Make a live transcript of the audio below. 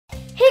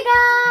Hey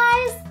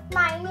guys,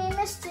 my name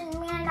is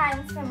Chinmayi and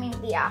I'm from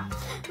India.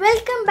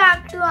 Welcome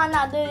back to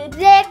another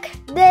Wreck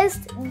This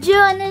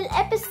Journal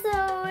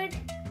episode.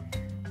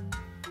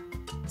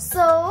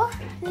 So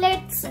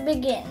let's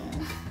begin.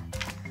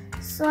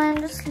 So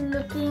I'm just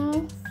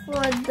looking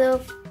for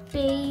the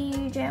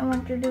page I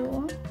want to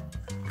do.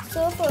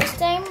 So first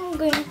I'm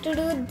going to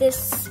do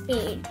this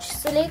page.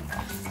 So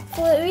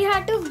we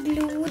had to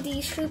glue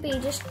these two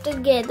pages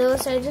together.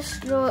 So I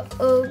just draw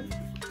a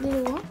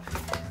glue.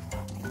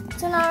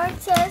 So now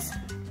it says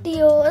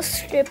tear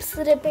strips,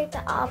 rip it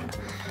up.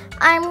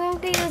 I'm going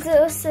to use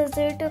a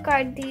scissor to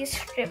cut these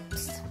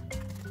strips.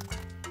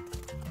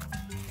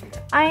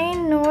 I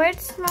know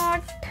it's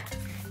not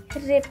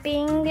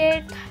ripping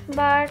it,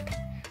 but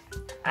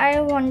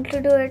I want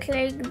to do it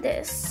like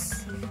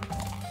this.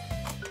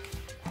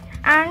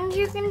 And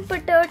you can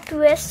put a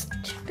twist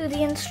to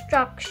the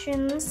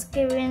instructions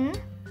given.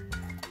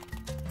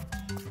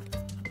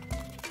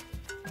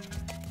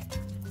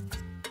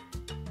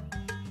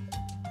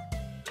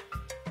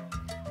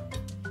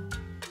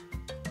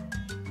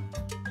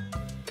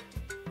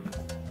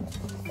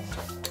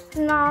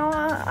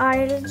 Now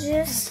I'll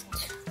just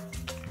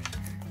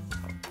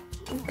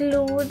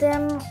glue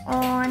them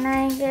on,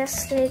 I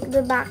guess, like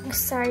the back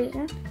side.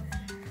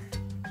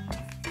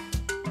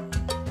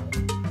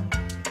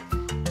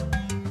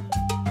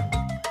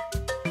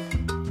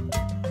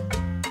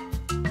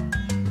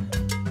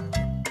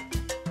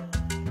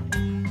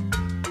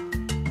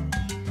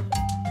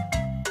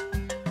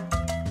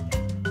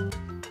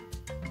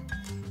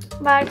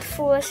 But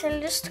first I'll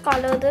just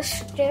color the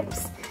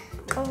strips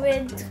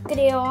with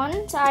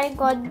crayons. I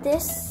got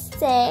this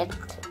set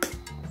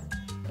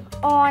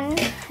on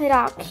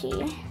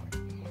Rakhi.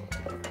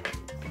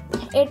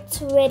 It's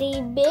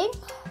very big,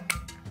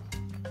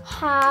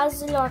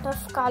 has a lot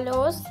of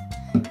colors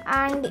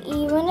and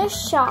even a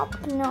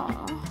sharpener.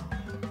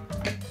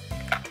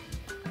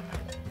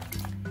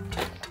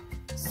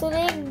 So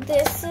like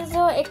this is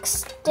a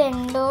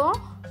extender.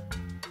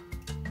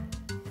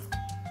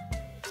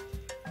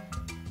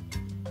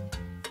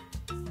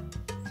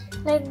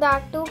 Like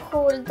that to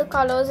hold the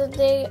colors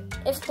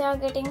if they are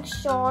getting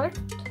short.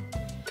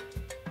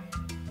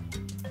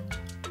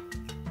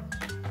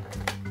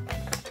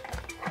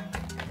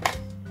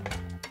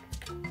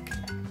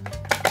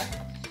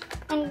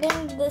 And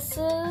then this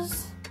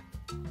is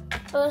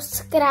a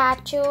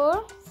scratcher.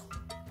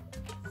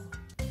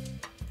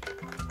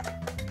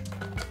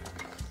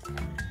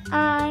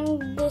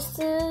 And this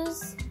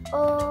is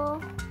a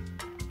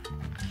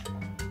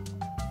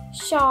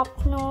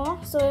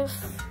sharpener. So if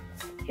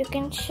you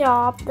can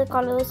sharp the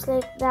colors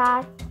like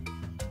that.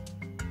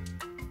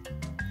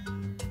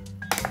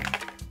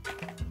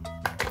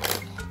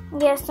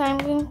 Yes, I'm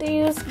going to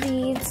use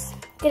these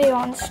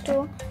crayons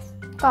to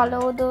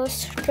color the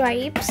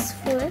stripes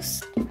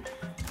first.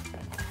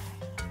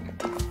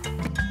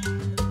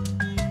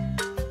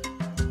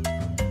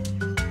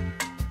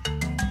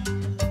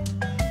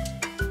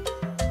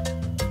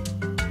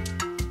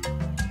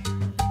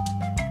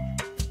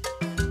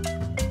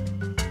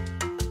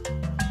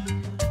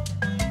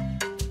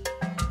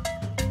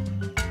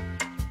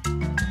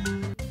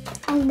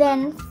 And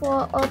then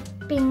for a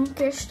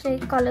pinkish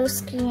color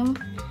scheme,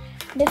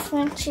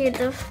 different shades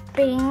of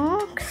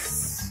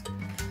pinks.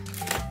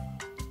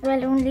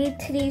 Well, only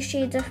 3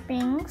 shades of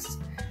pinks.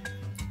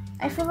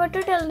 I forgot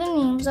to tell the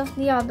names of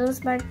the others,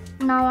 but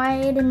now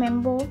I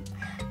remember.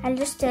 I'll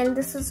just tell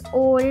this is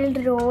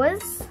Old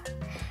Rose.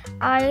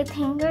 I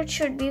think it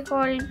should be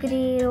called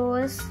Grey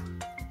Rose,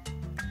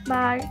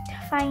 but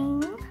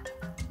fine.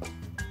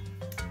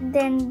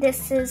 Then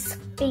this is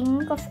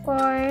pink, of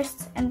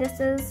course, and this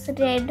is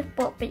red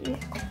purple.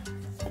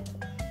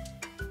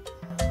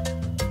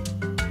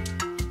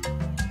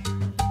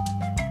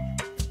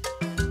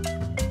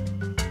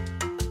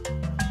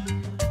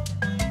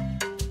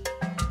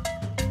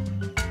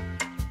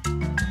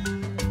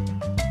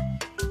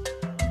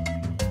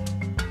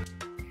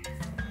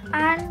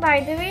 And by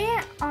the way,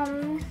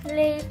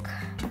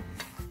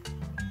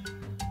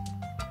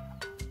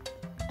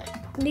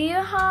 do you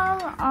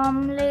have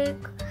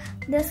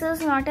this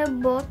is not a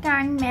book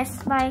and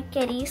Mess by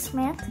Keri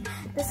Smith.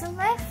 This is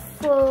my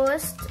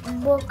first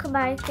book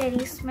by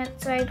Keri Smith,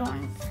 so I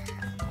don't.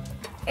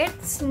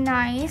 It's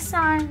nice,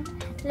 and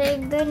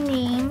the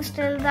names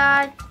tell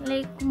that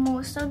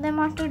most of them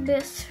are to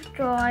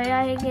destroy,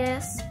 I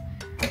guess,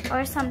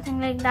 or something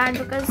like that,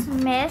 because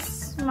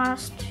mess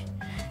must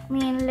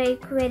mean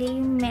very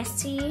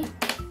messy.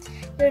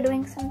 You're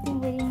doing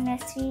something very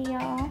messy,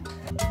 yeah.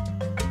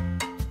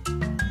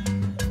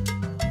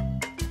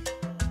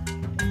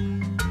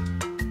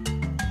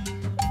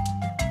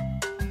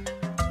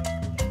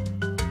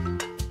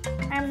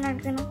 I'm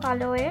not gonna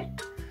color it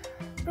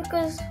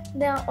because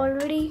there are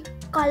already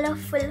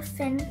colorful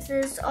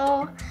fences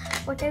or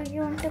whatever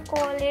you want to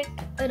call it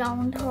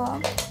around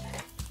her.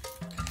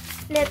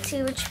 Let's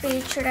see which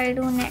page should I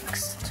do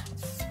next.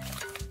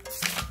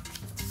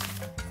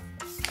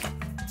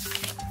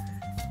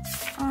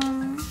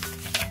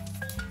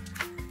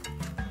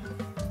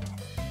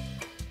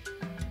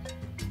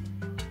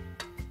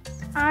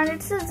 and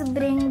it says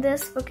bring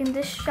this book in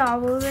the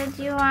shower with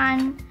you,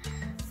 and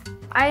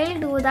I'll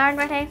do that,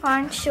 but I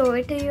can't show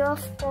it to you,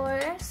 of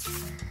course.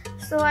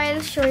 So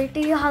I'll show it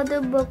to you how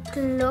the book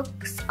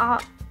looks.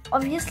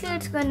 Obviously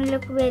it's going to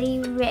look very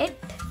wet.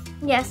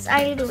 Yes,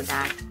 I'll do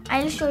that.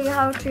 I'll show you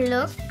how it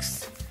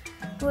looks.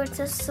 Oh, it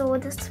says so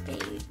this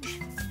page.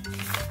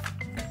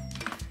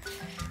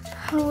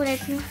 Oh,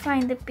 let me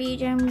find the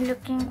page I'm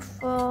looking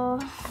for.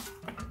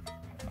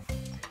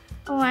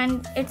 Oh,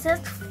 and it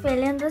says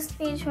fill in this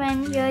page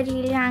when you're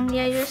really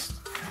angry.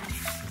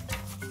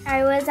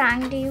 I was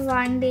angry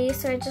one day,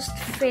 so I just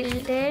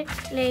filled it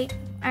like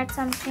at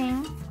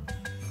something.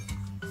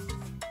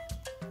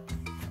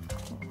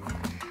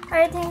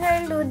 I think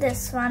I'll do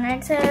this one.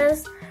 It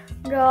says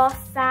draw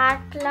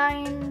fat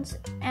lines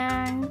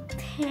and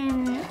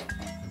thin.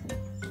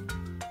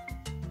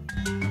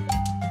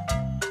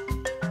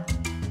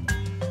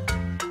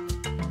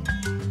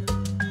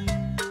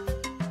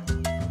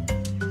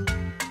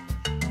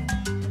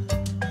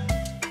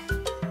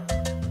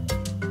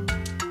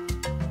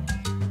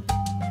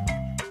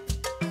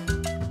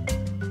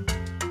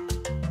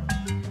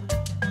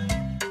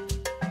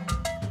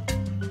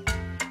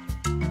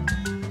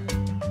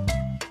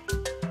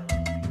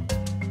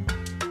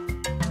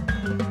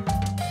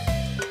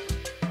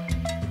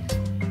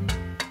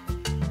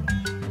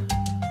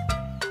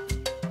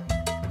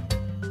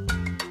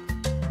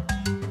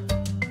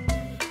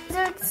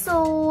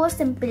 So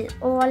simple.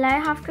 All I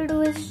have to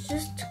do is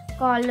just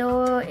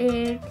color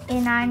it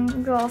in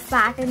and draw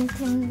fat and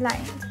thin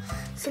lines.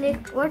 So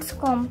like, what's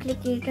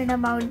complicated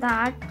about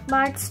that?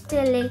 But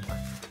still, like,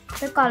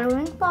 the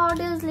coloring part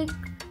is like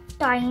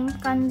time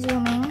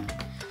consuming.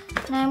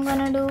 Now I'm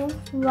gonna do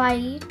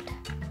white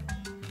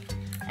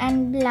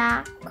and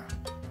black.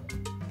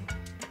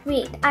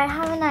 Wait, I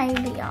have an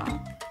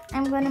idea.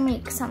 I'm gonna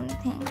make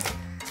something.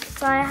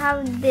 So I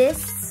have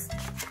this.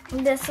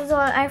 This is all.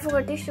 I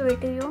forgot to show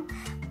it to you.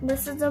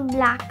 This is a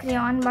black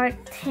crayon but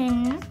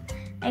thin,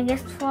 I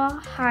guess for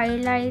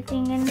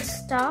highlighting and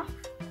stuff.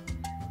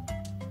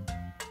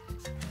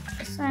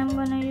 So I'm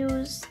gonna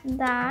use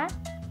that.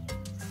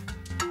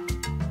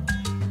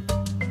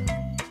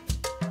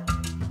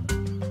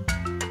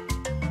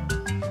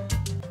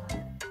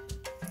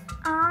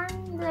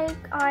 And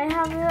like, I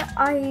have an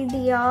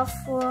idea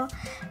for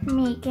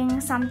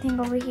making something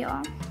over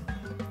here.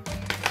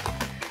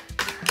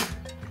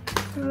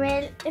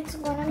 Well, it's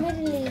gonna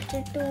be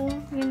related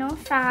to, you know,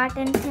 fat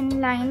and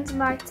thin lines,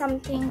 but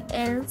something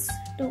else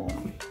too.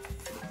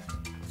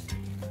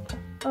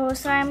 Oh,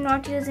 so I'm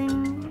not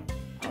using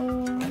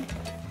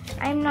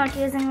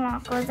markers.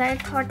 I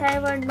thought I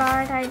would,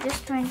 but I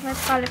just went with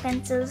color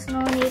pencils.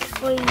 No need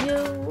for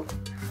you.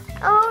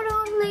 Oh,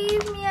 don't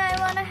leave me. I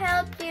wanna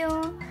help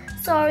you.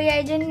 Sorry,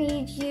 I didn't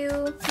need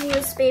you.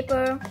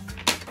 Newspaper.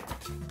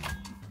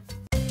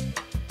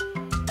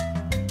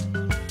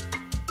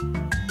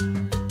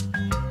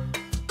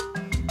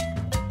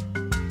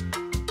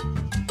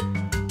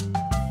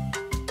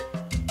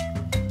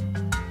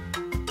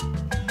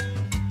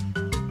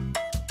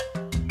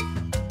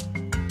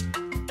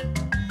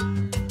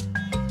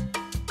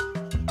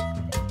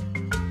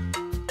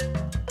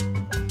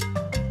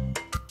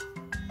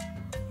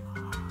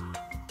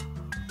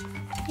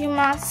 You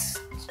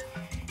must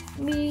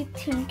be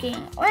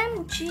thinking,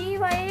 OMG,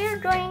 why are you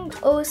drawing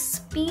a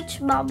speech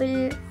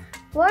bubble?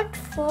 What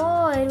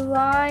for?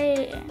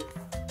 Why?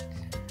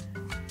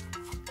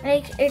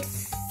 Like, it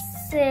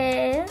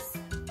says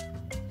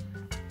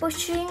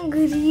pushing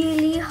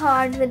really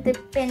hard with the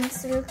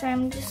pencil, so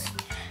I'm just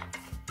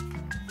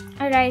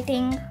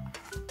writing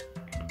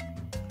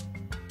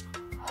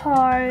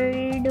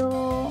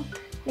harder,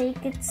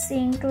 like it's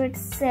saying to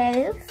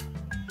itself.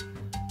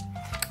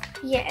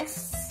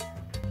 Yes.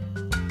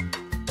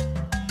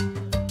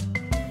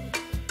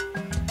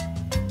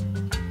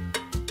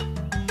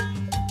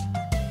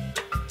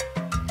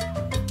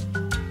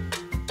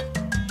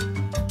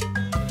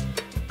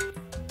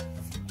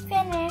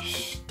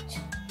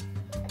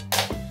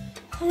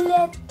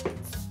 Let's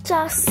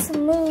just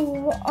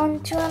move on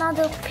to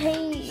another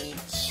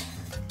page.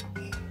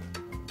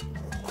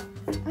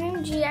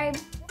 OMG, I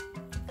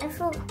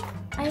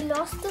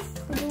lost the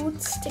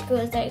fruit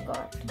stickers I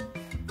got.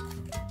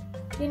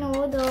 You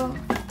know,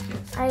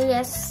 I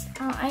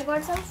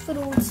got some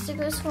fruit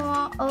stickers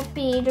from a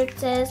page that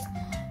says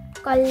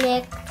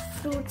collect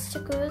fruit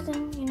stickers,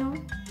 and you know.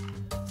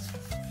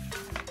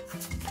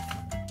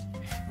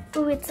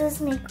 So it says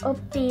make a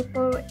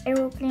paper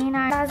aeroplane,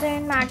 and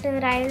doesn't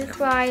matter, I'll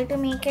try to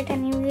make it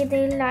anyway.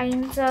 The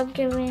lines are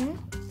given.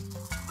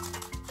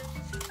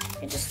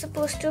 You're just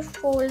supposed to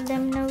fold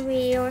them in a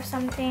way or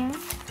something.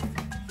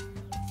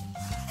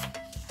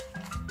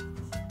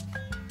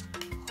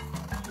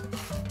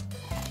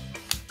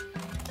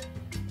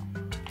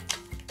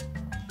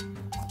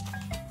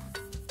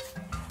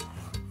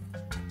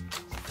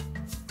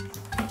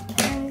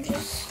 I'm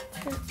just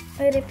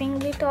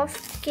ripping it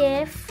off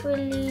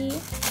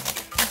carefully.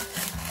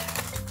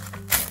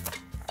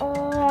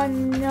 Oh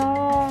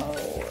no!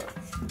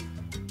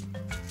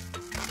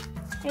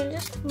 I'll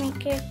just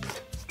make it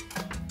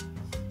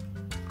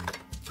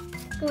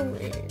Cool.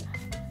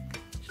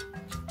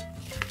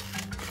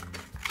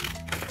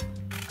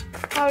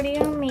 How do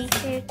you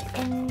make it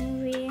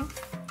anyway?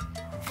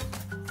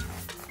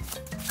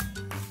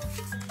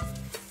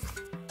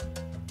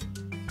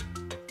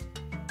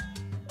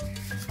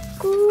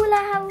 Cool,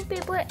 I have a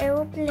paper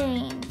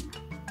airplane.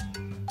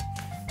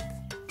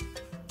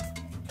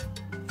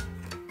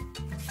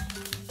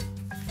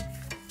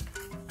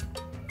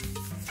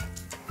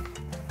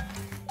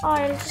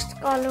 I'll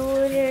just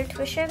color it.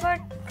 Wish I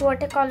got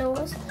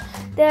watercolors.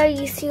 They are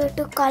easier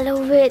to color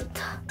with.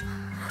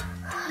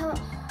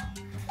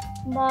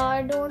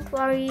 But don't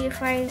worry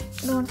if I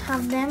don't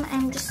have them.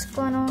 I'm just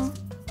gonna...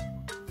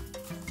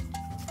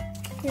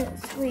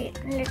 Yes, wait,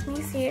 let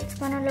me see. It's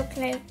gonna look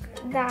like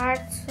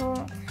that.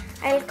 So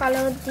I'll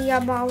color the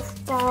above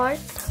part.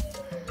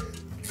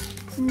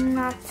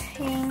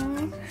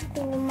 Nothing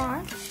too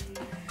much.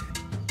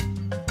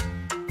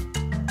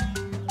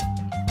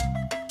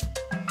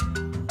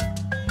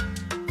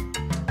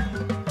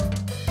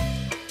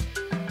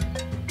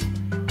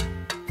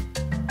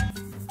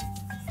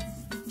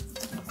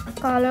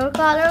 Color,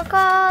 color,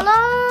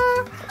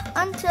 color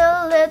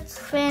until it's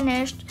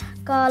finished.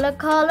 Color,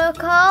 color,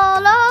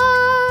 color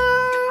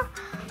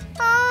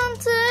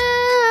until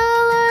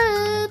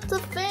it's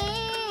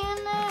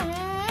finished.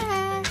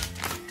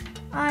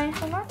 I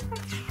forgot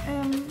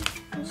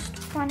just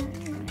one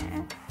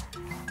minute.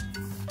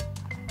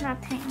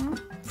 Nothing.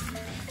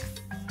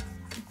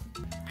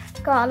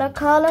 Color,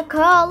 color,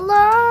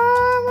 color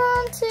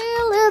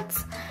until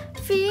it's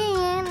finished.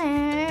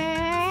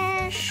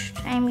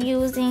 I'm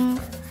using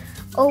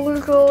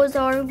old rose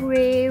or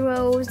gray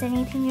rose,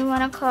 anything you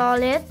want to call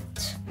it.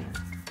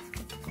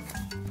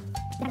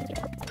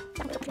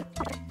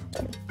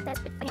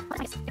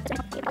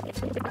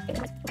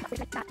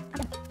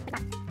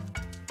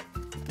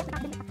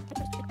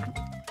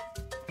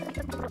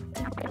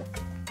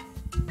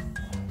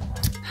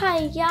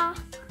 Hiya.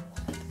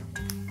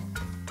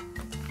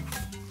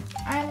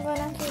 I'm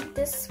gonna keep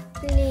this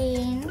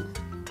plain.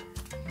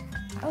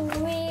 Oh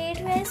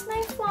wait, where's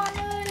my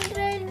funnel?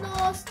 I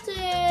lost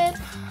it.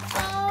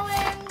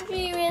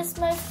 OMG, where's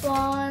my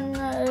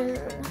funnel?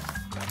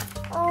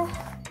 Oh,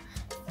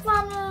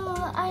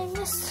 funnel, I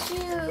miss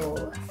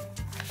you.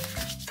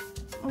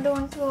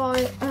 Don't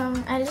worry,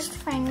 I'll just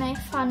find my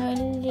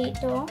funnel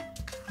later.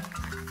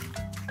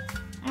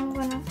 I'm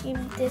gonna keep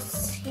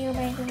this here,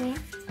 by the way.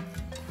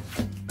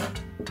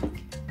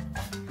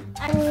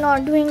 I'm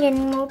not doing any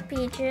more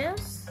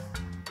pages.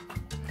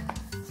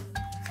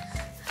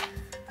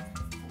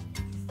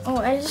 Oh,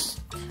 I'll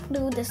just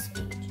do this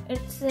page.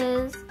 It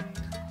says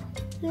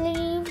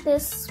leave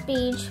this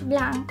page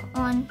blank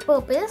on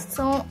purpose.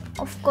 So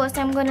of course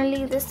I'm gonna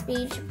leave this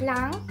page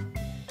blank.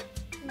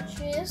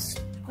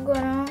 Just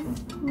gonna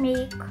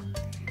make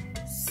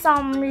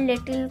some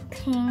little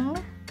thing.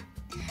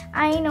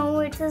 I know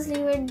it says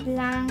leave it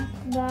blank,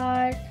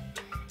 but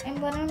I'm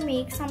gonna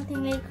make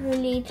something like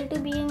related to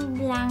being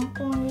blank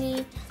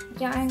only.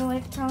 Yeah, I know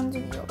it sounds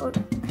weird.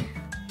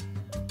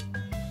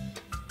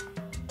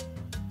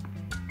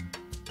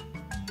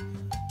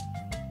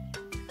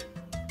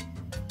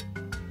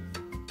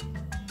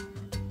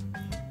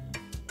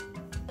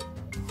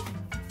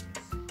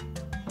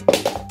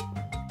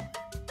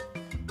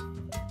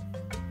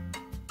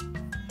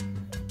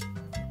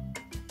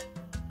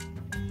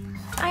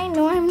 I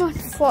know I'm not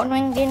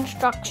following the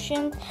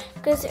instructions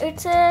because it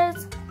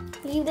says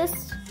leave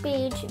this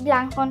page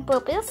blank on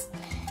purpose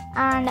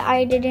and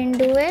I didn't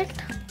do it,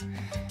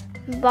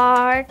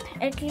 but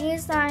at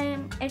least I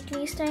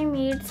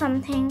made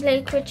something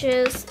like which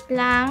is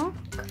blank.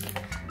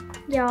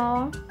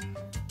 Yeah,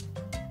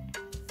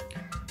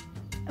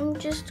 I'm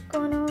just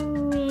gonna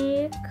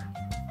make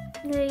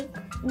like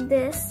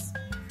this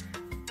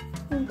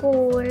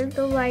gold,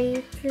 the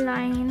white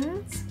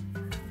lines.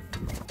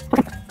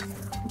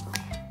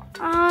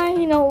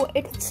 I know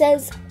it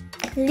says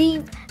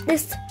leave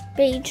this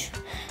page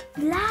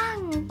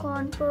blank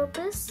on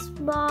purpose,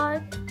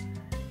 but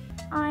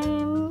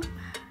I've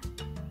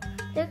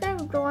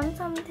drawn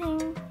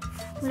something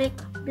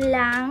like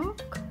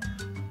blank,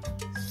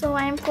 so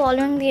I'm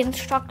following the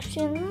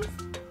instructions.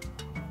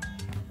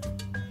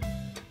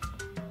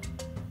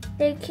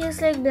 Like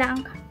here's like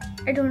blank.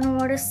 I don't know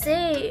what to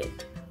say.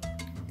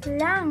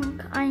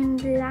 Blank. I'm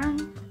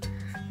blank.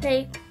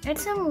 Like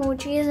it's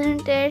emoji,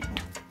 isn't it?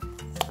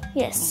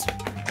 Yes.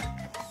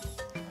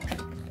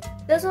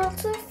 There's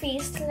also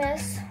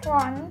faceless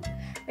one,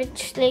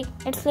 which like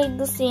it's like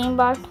the same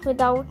but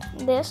without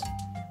this.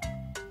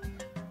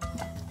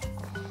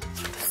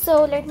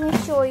 So let me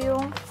show you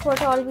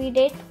what all we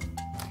did.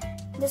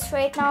 Just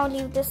right now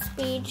leave this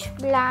page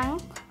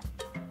blank.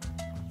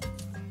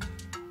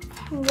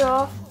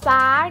 Draw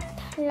fat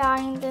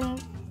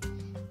lines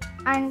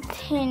and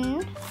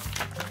thin,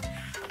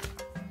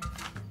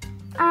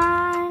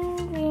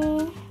 and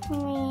we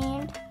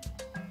made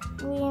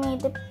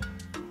the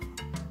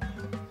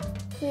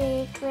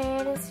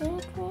where is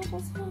it?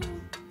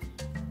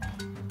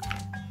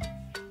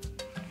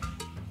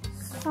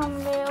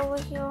 Somewhere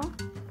over here.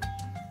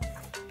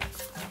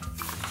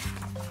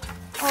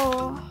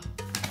 Oh,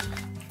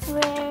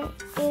 where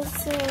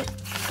is it?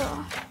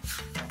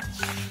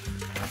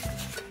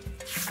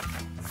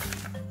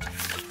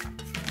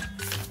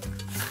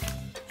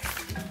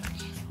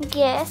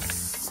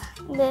 Guess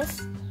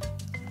this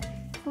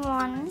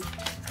one.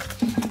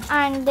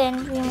 And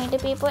then we made a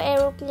paper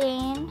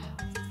aeroplane.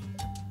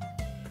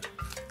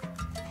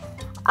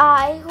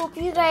 I hope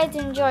you guys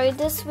enjoyed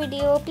this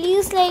video.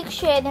 Please like,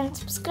 share and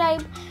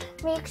subscribe.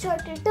 Make sure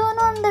to turn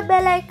on the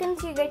bell icon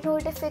so you get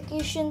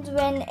notifications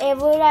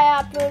whenever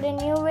I upload a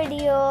new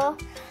video.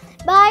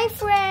 Bye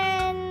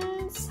friends.